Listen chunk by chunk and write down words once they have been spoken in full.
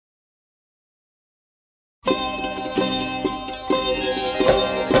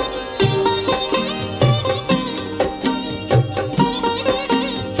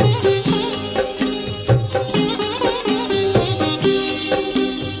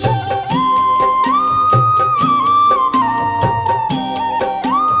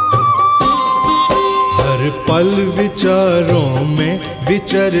पल विचारों में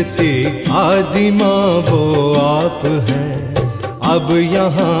विचरती आदिमा वो आप हैं। अब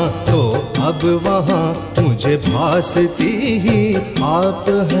यहाँ तो अब वहाँ मुझे भासती ही आप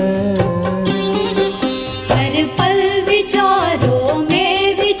हैं। हर पल विचारों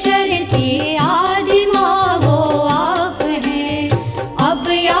में विचरती आदिमा वो आप हैं। अब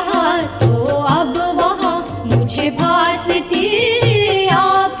यहाँ तो अब वहाँ मुझे भासती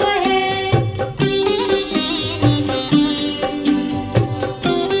आप हैं।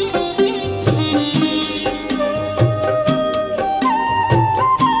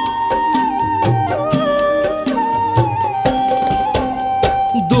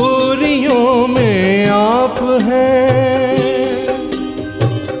 दूरियों में आप हैं,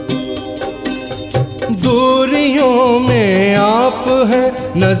 दूरियों में आप हैं,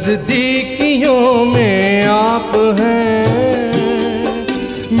 नजदीकियों में आप हैं।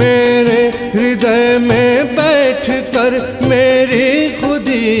 मेरे हृदय में बैठकर मेरी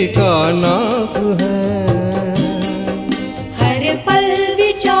खुदी का नाप है। हर पल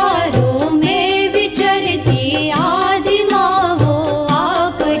विचारों में विचरती आदिमा वो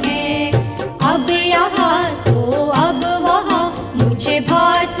आप हैं। अब यहाँ तो अब वहाँ मुझे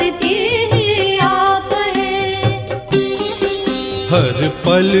भासती आप हैं। हर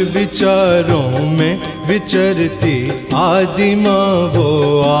पल विचारों में विचरती आदिमा वो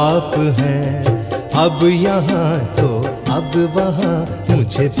आप हैं। अब यहाँ तो अब वहाँ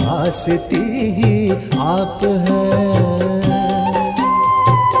मुझे भासती ही आप हैं।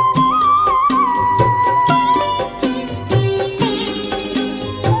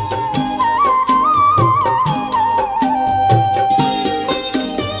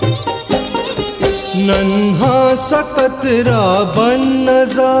 नन्हा सा कतरा बन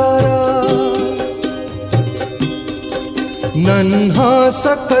नजारा, नन्हा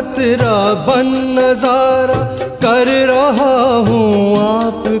सा कतरा बन नजारा कर रहा हूँ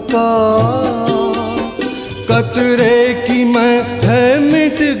आपका। कतरे की मैं है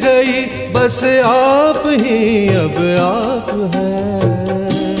मिट गई, बस आप ही अब आप हैं।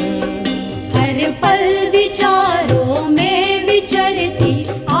 हर पल विचारों में विचरती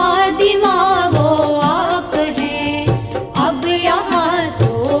आदिमा वो आप हैं। अब यहाँ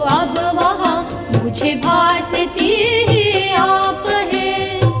तो अब वहाँ मुझे भासती आप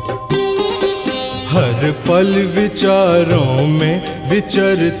हैं। हर पल विचारों में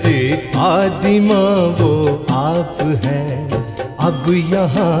विचरती आदिमा वो आप हैं। अब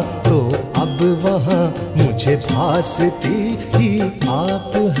यहाँ तो अब वहाँ मुझे भासती ही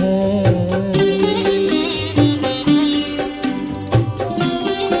आप हैं।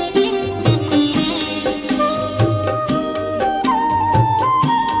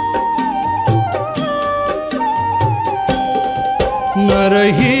 न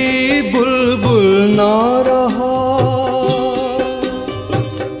रही बुलबुल ना रहा,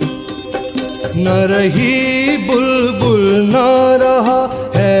 न रही बुलबुल ना रहा,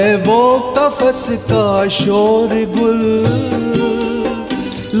 है वो कफस का शोरगुल।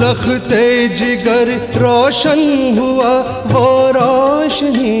 लखते जिगर रोशन हुआ, वो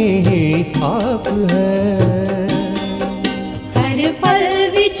रोशनी ही आप हैं। हर पल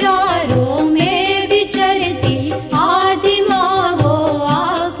विचारों में विचरती आदिमा वो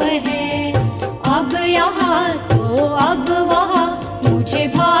आप हैं। अब यहाँ तो अब वहाँ मुझे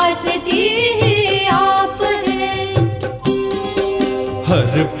भासती आप हैं।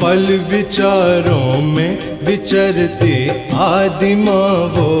 हर पल विचारों में विचरती आदिमा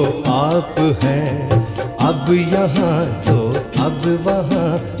वो आप हैं। अब यहाँ तो अब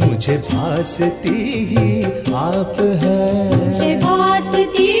वहाँ मुझे भासती ही आप हैं। मुझे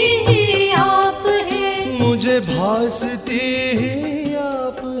भासती आप हैं। मुझे भासती ही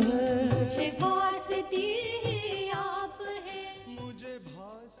आप हैं। मुझे भासती